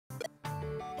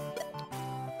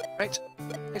Right,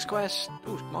 next quest.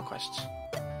 Ooh, more quests.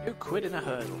 You quit in a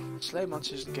hurdle. Slay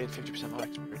monsters and gain 50% more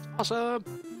experience. Awesome!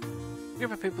 A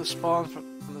group of people spawn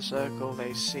from the circle.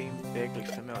 They seem vaguely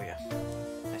familiar.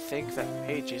 I think that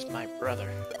Page is my brother.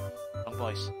 Wrong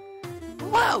voice.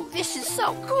 Whoa, this is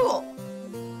so cool!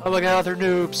 Oh my god, they're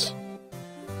noobs!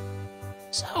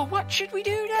 So what should we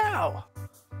do now?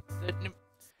 The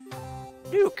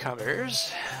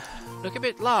newcomers look a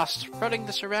bit lost, running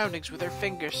the surroundings with their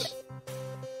fingers.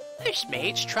 This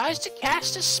mage tries to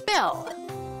cast a spell.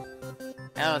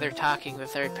 Oh, they're talking the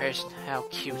third person. How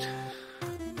cute.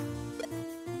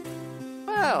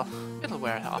 Well, it'll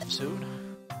wear off soon.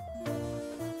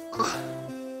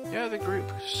 The other group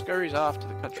scurries off to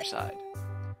the countryside.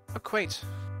 How quaint.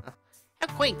 How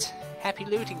quaint. Happy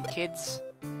looting, kids.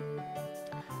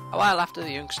 A while after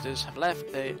the youngsters have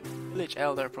left, the village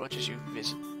elder approaches you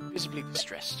visibly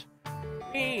distressed.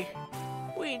 We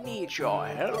need your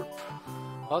help.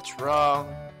 What's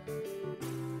wrong?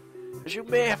 As you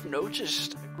may have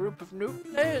noticed, a group of new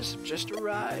players have just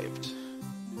arrived.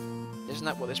 Isn't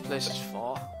that what this place is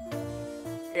for?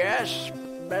 Yes, but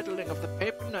the meddling of the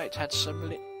Paper Knight had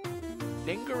some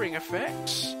lingering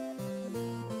effects.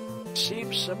 It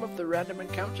seems some of the random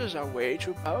encounters are way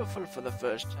too powerful for the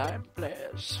first-time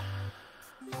players.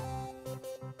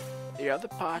 The other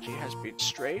party has been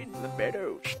straying in the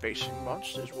meadows, facing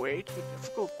monsters way too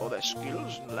difficult for their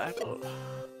skills and level.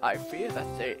 I fear that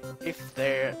if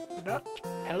they're not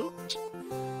helped,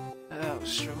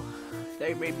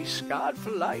 they may be scarred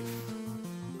for life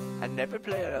and never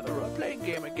play another role-playing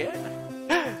game again.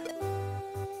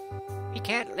 We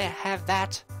can't have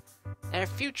that. Their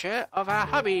future of our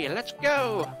hobby. Let's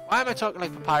go. Why am I talking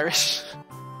like Papyrus?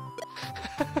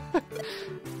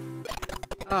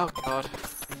 Oh god.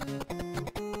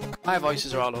 My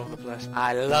voices are all over the place.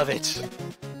 I love it.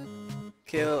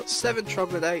 Kill 7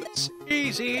 troglodytes.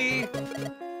 Easy!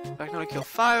 I can only kill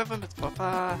 5 of them.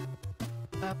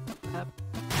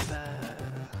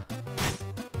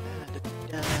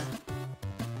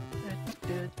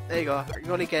 There you go. You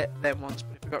can only get them once,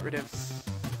 but if we got rid of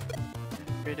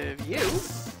you,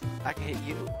 I can hit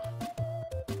you.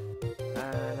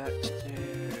 Let's do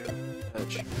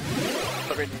Purge.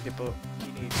 Got rid of you, but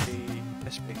he needs the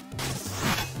SP.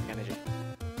 Energy.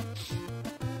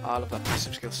 I love that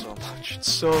passive skill so much.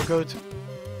 It's so good.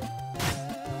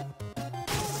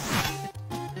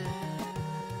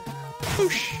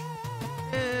 Whoosh!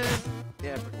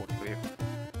 Yeah, pretty much for you.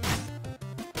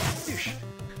 Whoosh!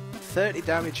 30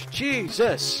 damage.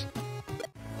 Jesus!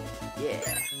 Yeah.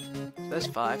 So there's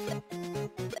 5.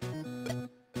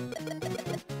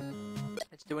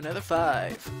 Let's do another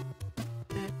 5.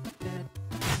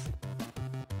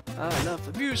 I love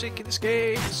the music in this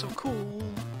game. It's so cool.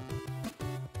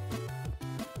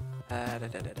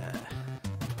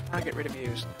 I'll get rid of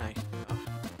views. Hi. Oh,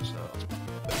 so I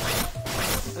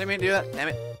didn't mean to do that. Damn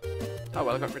it. Oh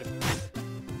well, I got rid of it.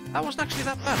 That wasn't actually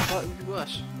that bad. I thought it would be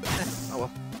worse. Oh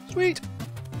well. Sweet.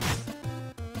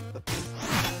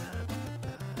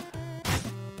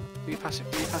 Do you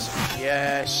passive? Do you passive?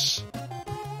 Yes.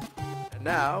 And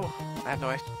now I have no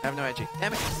energy.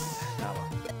 Damn it. Oh well.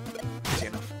 Easy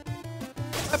enough.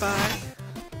 Bye bye.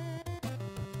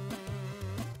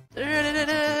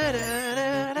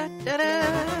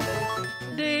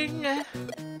 Ding.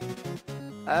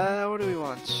 What do we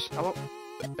want? I want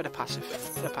a bit of passive.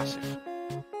 Bit of passive.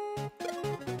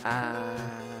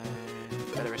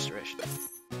 And better restoration.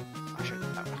 I should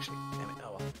actually. Damn it.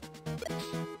 Oh well.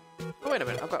 Oh wait a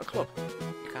minute. I've got a club.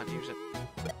 You can't use it.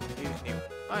 Use new.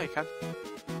 Oh, you can.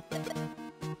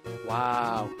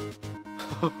 Wow.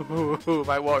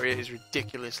 My warrior is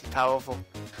ridiculously powerful.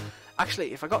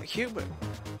 Actually, if I got human,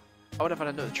 I would have had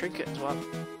another trinket as well.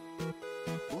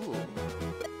 Ooh.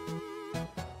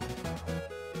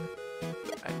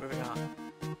 Right, moving on.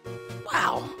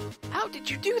 Wow! How did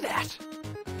you do that?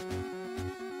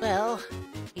 Well,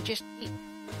 you just...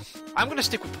 I'm gonna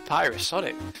stick with Papyrus on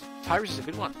it. Papyrus is a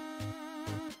good one.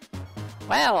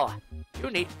 Well, you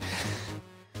need...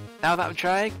 Now that I'm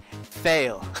trying,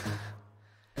 fail.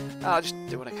 I'll just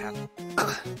do what I can.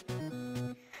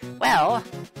 Well,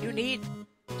 you need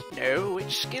to know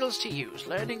which skills to use.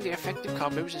 Learning the effective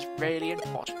combos is really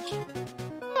important.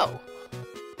 Oh,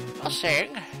 you're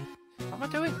saying... What am I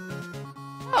doing?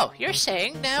 Oh, you're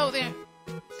saying now they're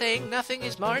saying nothing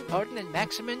is more important than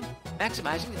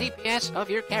maximizing the DPS of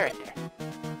your character.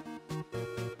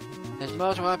 There's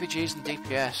more to RPGs than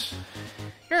DPS.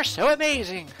 You're so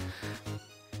amazing.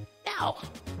 Now,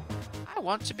 I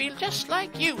want to be just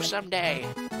like you someday.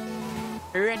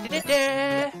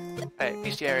 Hey,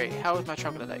 bestiary, how is my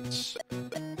troglodytes?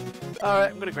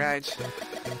 Alright, I'm gonna grind.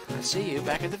 I'll see you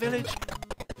back at the village.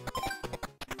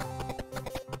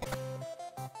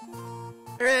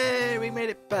 we made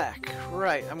it back.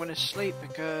 Right, I'm gonna sleep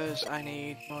because I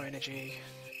need more energy.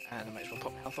 And I might as well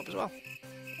put my health up as well.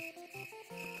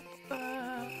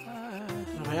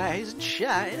 Rise and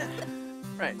shine.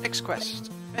 Right, next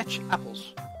quest. Fetch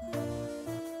apples.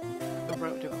 Go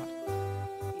bro, do that one.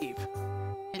 Eve.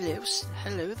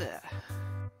 Hello there.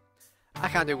 I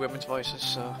can't do women's voices,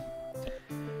 so...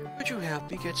 Could you help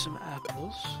me get some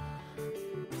apples?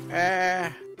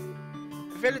 A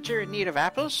villager in need of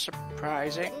apples?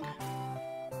 Surprising.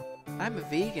 I'm a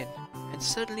vegan, and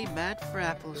suddenly mad for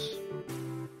apples.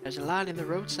 There's a lot in the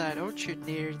roadside orchard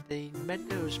near the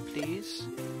meadows, please.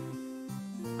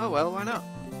 Oh well, why not?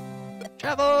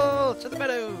 Travel to the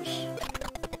meadows!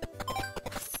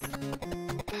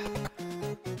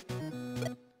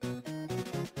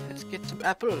 Let's get some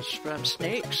apples from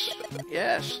snakes.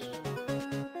 Yes.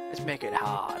 Let's make it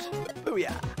hard.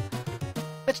 Booyah!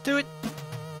 Let's do it!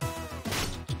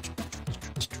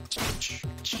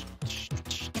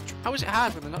 How is it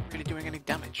hard when they're not really doing any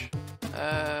damage? No,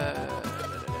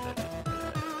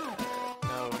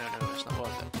 it's not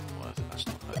worth it. That's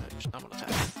not worth it. Just normal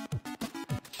attack.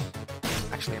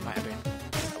 Actually, it might have been.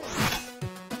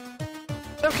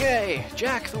 Okay,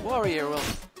 Jack the warrior will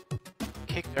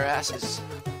kick their asses.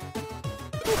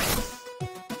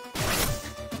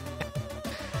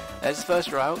 There's the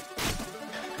first route.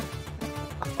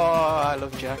 Oh, I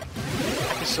love Jack.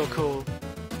 Jack is so cool.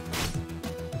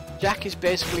 Jack is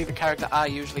basically the character I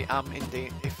usually am in D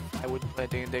if I wouldn't play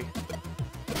D&D.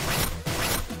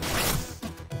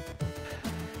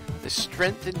 The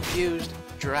strength-infused,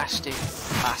 drastic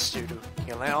bastard who can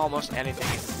kill almost anything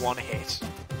in one hit.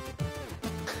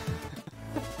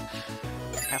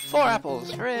 I have 4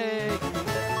 apples, hooray!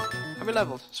 Are we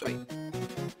leveled? Sweet.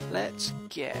 Let's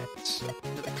get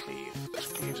another cleave, because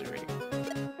cleaves are really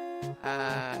good.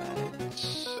 And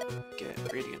get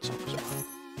radiance up as well.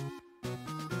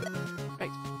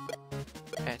 Right.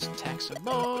 Let's attack some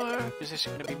more, because this is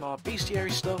going to be more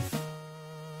bestiary stuff.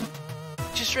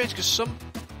 Which is strange, because some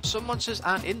monsters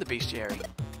aren't in the bestiary.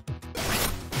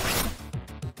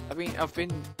 I've been,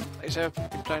 like I said,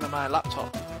 I've been playing on my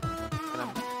laptop, and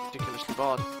I'm ridiculously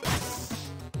bored.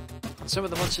 And some of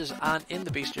the monsters aren't in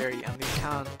the bestiary, and they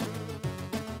can't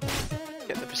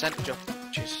get the percentage up,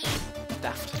 which is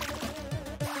daft.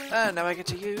 And now I get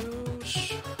to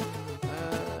use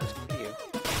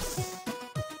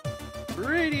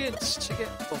Radiance to get,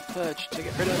 or Purge to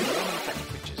get rid of the effect,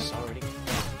 which is already gone.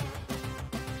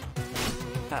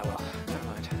 Ah well, never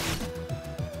mind.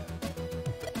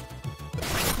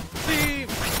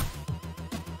 Cleave!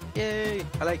 Yay!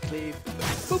 I like cleave.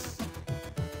 Boop!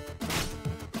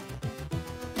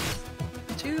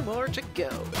 2 more to go.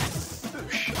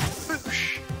 Boosh!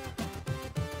 Boosh!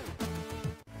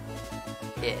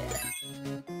 Yeah.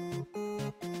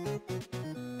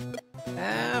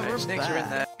 We're snakes back. are in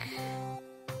there.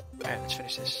 Alright, let's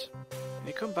finish this. When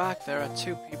you come back, there are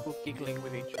 2 people giggling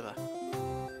with each other.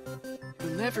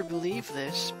 You'll never believe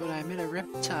this, but I met a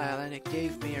reptile and it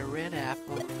gave me a red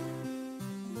apple.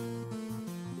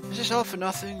 Is this all for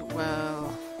nothing?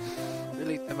 Well, we'll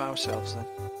eat them ourselves then.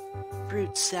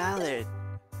 Fruit salad.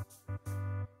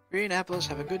 Green apples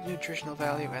have a good nutritional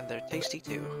value and they're tasty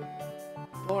too.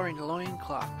 Boring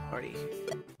loincloth party.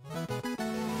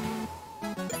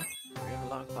 We have a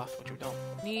loincloth, which we don't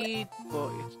need,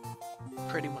 but it's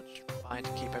pretty much fine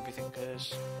to keep everything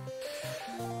because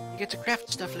you get to craft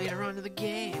stuff later on in the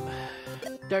game.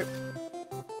 Derp.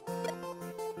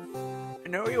 I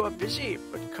know you are busy,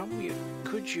 but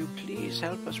could you please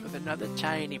help us with another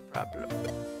tiny problem?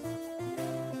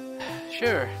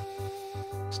 Sure.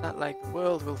 It's not like the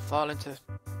world will fall into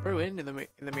ruin in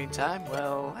the meantime.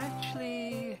 Well,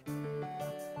 actually,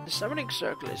 the summoning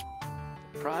circle is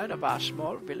the pride of our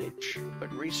small village,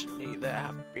 but recently there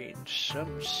have been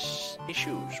some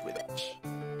issues with it.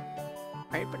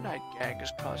 Paper Knight Gang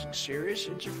is causing serious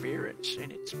interference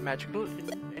in its magical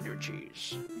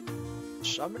energies. The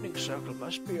summoning circle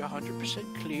must be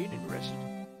 100% clean and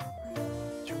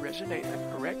to resonate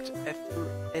at correct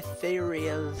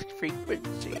ethereal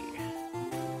frequency.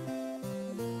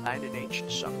 Find an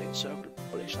ancient summoning circle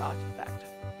polish artifact,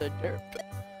 the derp.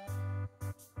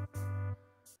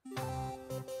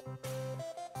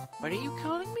 What are you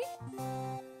calling me?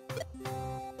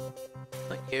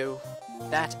 Not you.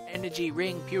 That energy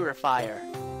ring purifier.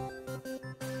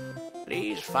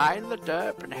 Please find the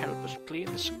derp and help us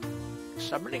clean the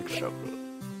summoning circle.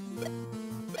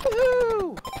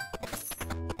 Woohoo!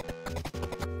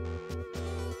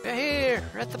 We're here!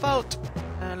 We're at the vault!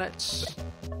 Let's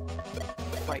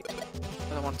fight.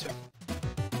 I don't want to.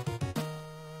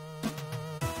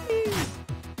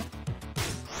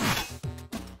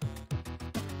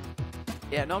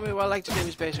 Yeah, normally what I like to do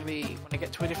is basically, when I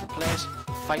get to a different place,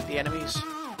 fight the enemies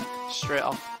straight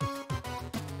off. I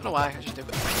don't know why, I just do it.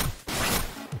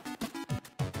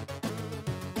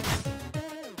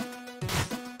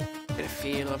 Get a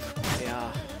feel of who they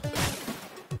are.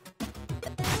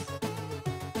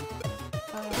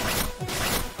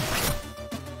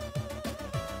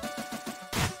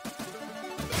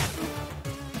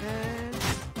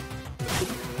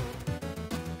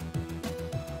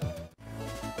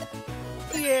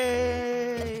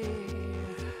 Yay!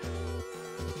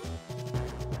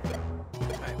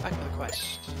 Right, back to the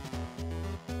quest.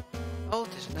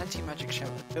 Ult is an anti-magic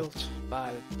shelter built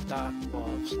by the Dark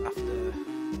Dwarves after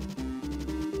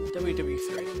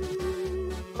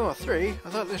WW3. Oh, 3? I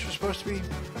thought this was supposed to be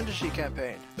Fantasy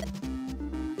campaign.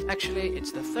 Actually,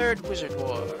 it's the third Wizard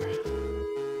War.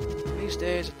 These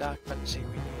days, in Dark Fantasy,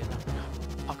 we need an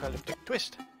apocalyptic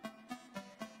twist.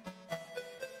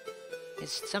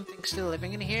 Is something still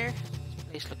living in here? This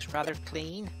place looks rather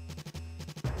clean.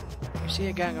 You see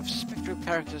a gang of spectral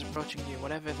characters approaching you.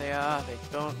 Whatever they are, they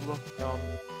don't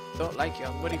like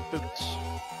your muddy boots.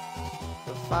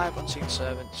 There are 5 unseen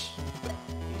servants.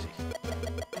 Easy.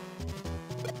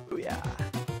 Booyah.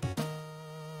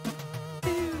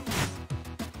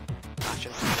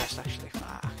 Actually, best actually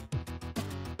far.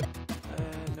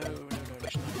 No,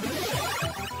 there's not.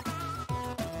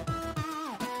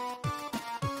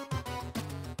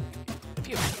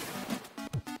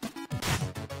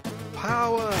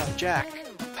 Power, Jack!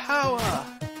 Power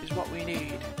is what we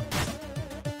need.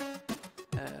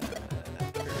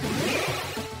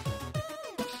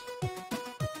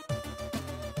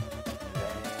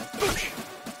 Push!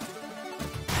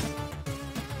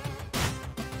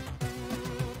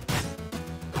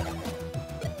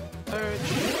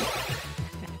 Urge.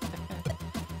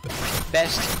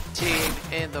 Best team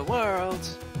in the world.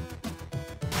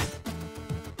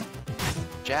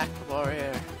 Jack the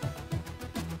Warrior.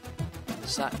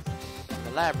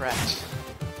 The lab rat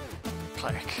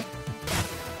cleric.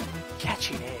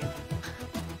 Catchy name.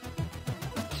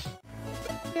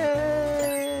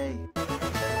 Yay!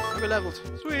 We're leveled.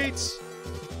 Sweets!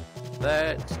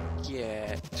 Let's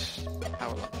get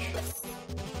power lunch.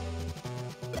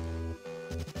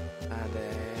 And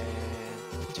then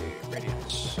 2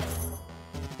 radiance.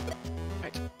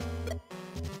 Right. Yep.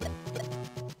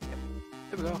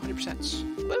 There we go, 100%.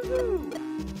 Woohoo!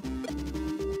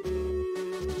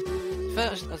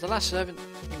 First, as the last servant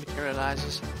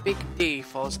materializes, Big D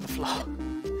falls on the floor.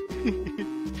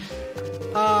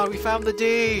 Ah, we found the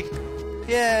D!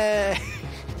 Yay!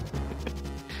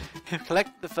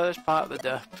 Collect the first part of the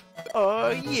dup. Oh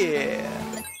yeah!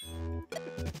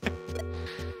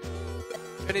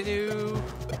 Any new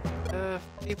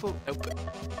people? Nope.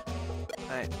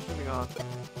 Right, moving on.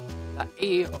 That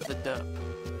E of the dup.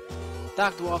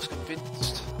 Dark Dwarfs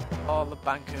convinced all the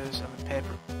bankers and the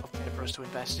paperers to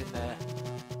invest in their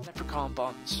leprechaun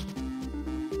bonds.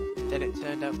 Then it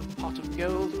turned out the pot of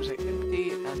gold was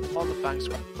empty and all the banks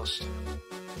went bust.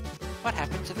 What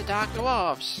happened to the Dark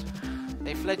Dwarves?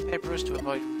 They fled paperers to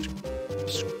avoid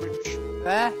Scrooge.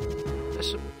 There?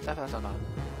 I don't know.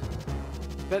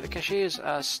 But the cashiers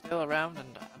are still around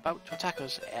and about to attack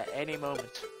us at any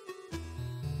moment.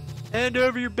 Hand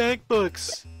over your bank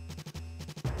books!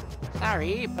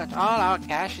 Sorry, but all our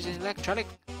cash is in electronic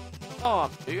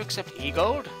form. Do you accept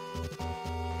e-gold?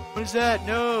 What is that?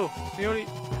 No! We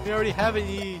already have an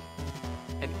E.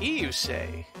 An E, you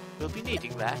say? We'll be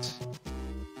needing that.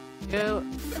 Kill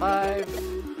 5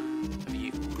 of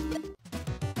you.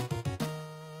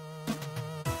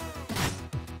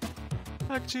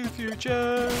 Back to the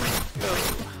future! Go!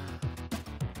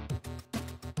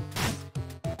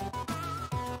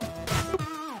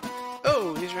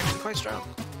 Oh, these are actually quite strong.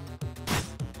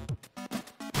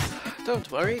 Don't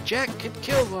worry, Jack can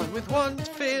kill one with one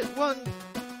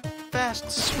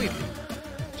fast sweep.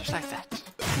 Just like that.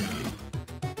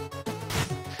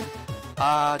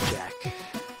 Ah, Jack.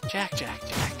 Jack.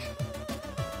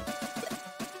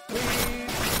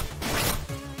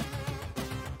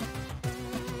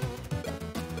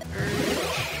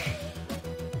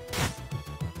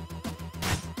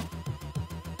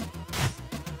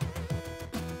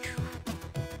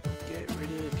 Get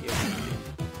rid of you.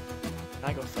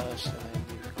 I go first, and then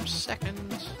you come second.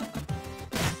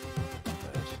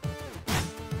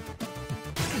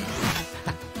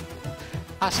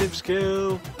 Passive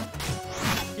skill.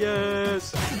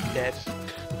 Yes. Dead.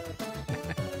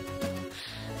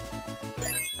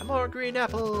 And more green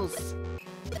apples.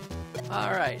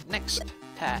 Alright, next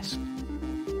task.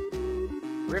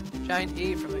 Rip the giant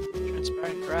E from the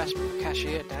transparent grasp of the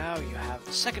cashier. Now you have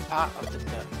the second part of the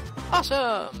done.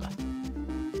 Awesome!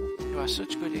 You are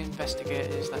such good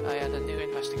investigators that I had a new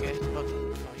investigator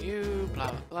button for you,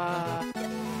 blah blah blah.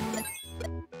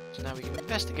 So now we can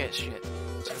investigate shit.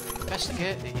 So we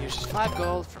investigate, it uses 5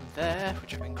 gold from there,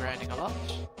 which I've been grinding a lot.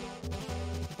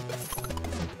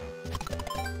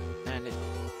 And the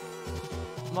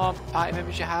more party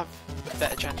members you have, the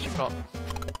better chance you've got.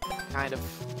 Kind of,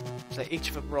 so each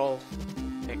of them roll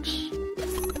picks.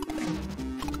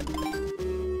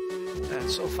 And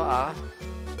so far,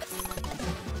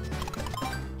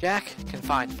 Jack can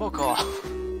find fuck all.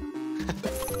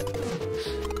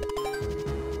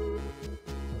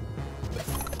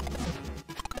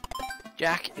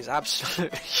 Jack is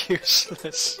absolutely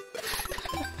useless.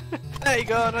 There you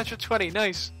go, natural 20,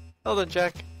 nice. Well done,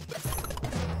 Jack.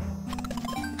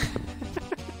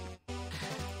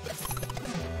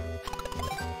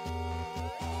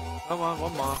 Come on,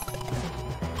 one more.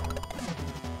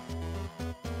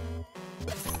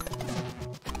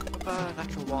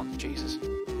 Natural 1, Jesus.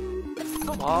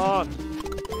 Come on!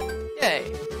 Yay!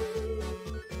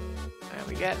 There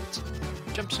we get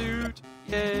jumpsuit!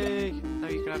 Yay! Now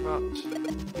you can have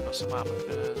you've got some armor.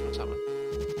 What's that one?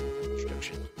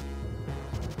 Introduction.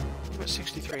 You've got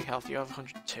 63 health, you have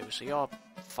 102, so you're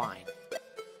fine.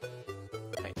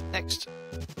 Okay, next.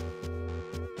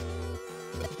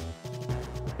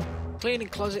 Cleaning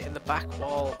closet in the back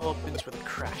wall opens with a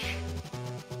crash.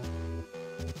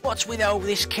 What's with all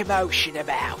this commotion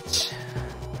about?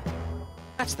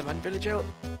 That's the man Village Elder.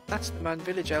 That's the man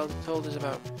Village Elder told us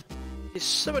about. His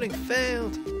summoning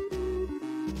failed.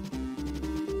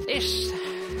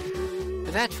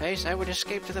 With that face, I would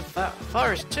escape to the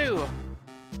forest too.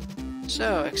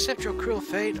 So, accept your cruel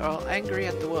fate or angry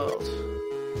at the world.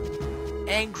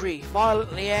 Angry,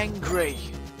 violently angry.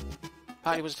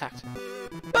 Party was attacked.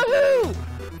 Woohoo!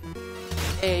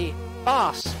 A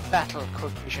boss battle,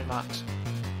 quotation marks.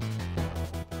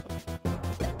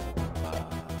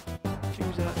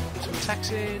 Choose that. Get some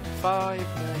attacks in. 5,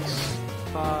 nice.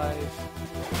 5.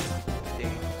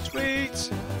 15.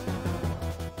 Sweet!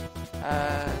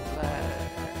 And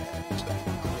let's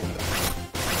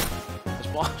there's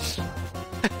one.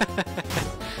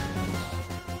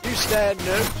 You stand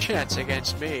no chance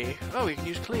against me. Oh, we can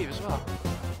use cleave as well.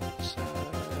 So,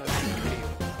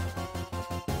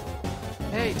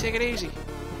 hey, take it easy.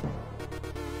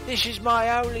 This is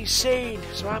my only scene,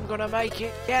 so I'm gonna make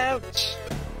it count.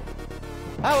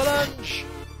 Power lunge.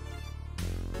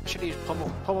 I should use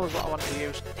pummel. Pummel is what I want to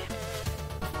use.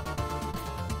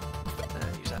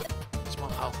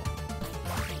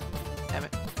 Damn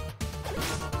it.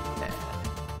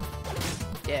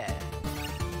 Yeah.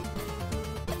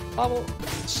 Bobble.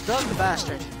 Stun the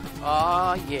bastard.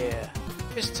 Aw, yeah.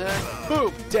 His turn.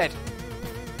 Boom. Dead.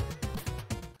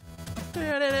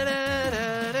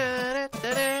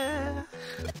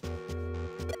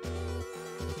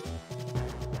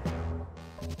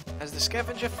 As the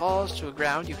scavenger falls to the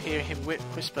ground, you hear him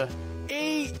whisper,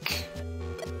 "Eek!"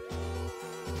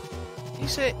 You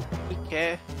say,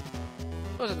 "Eek."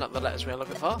 Those are not the letters we're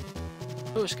looking for.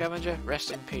 Oh, scavenger, rest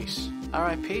in peace.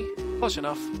 R.I.P. Close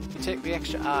enough. You take the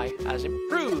extra I as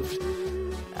improved.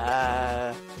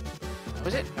 That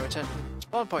was it. I return.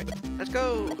 Spawn point. Let's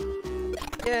go.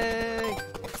 Yay!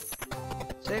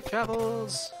 Safe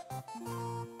travels.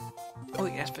 Oh,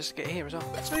 you can investigate here as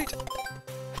well. Sweet.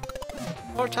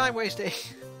 More time wasting.